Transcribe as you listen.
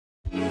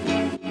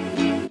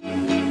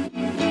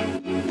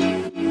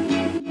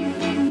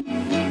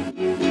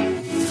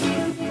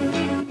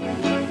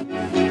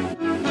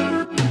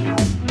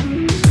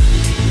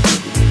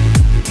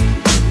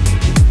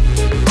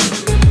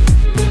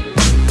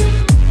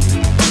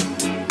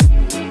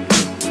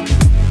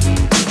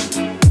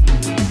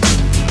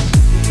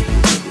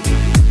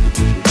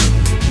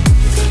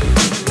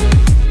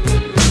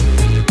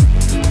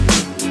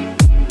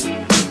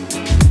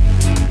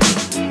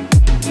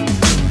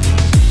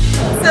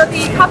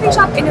the Coffee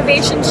Shop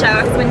Innovation Show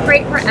has been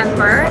great for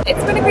Ember.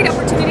 It's been a great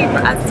opportunity for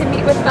us to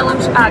meet with fellow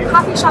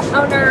coffee shop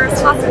owners,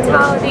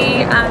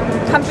 hospitality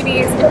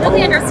companies, and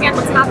really understand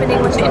what's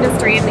happening with the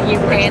industry in the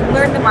UK and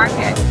learn the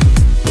market.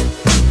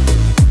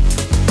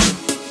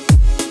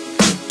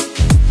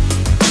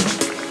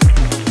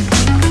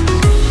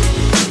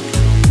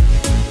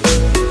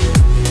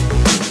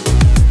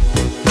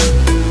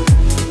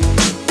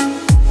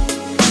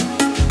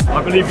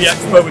 I believe the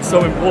Expo is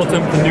so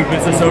important for new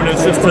business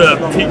owners, just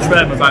to teach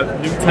them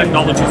about new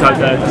technologies out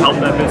there to help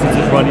their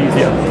businesses run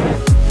easier.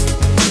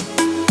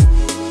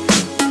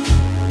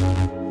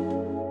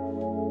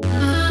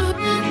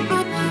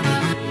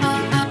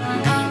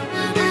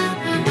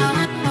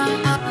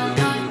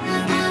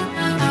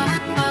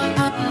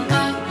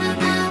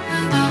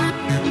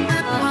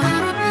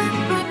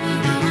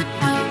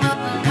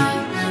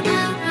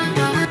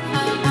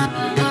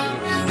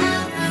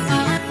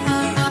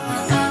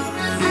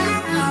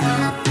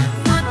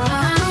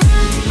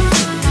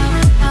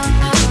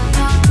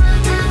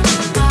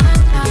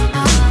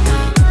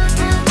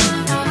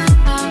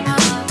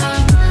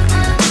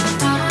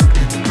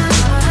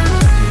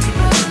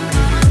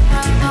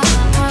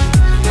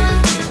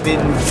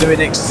 Been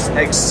doing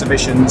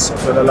exhibitions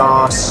for the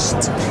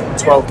last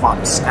 12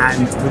 months,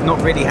 and we've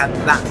not really had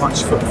that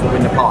much footfall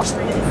in the past.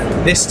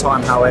 This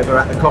time, however,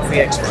 at the Coffee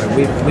Expo,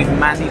 we've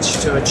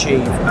managed to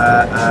achieve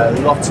a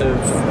lot of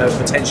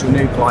potential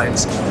new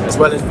clients, as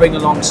well as bring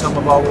along some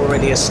of our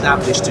already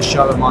established to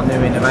show them our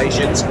new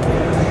innovations.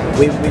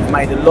 We've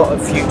made a lot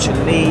of future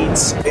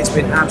leads. It's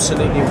been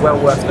absolutely well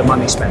worth the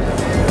money spent.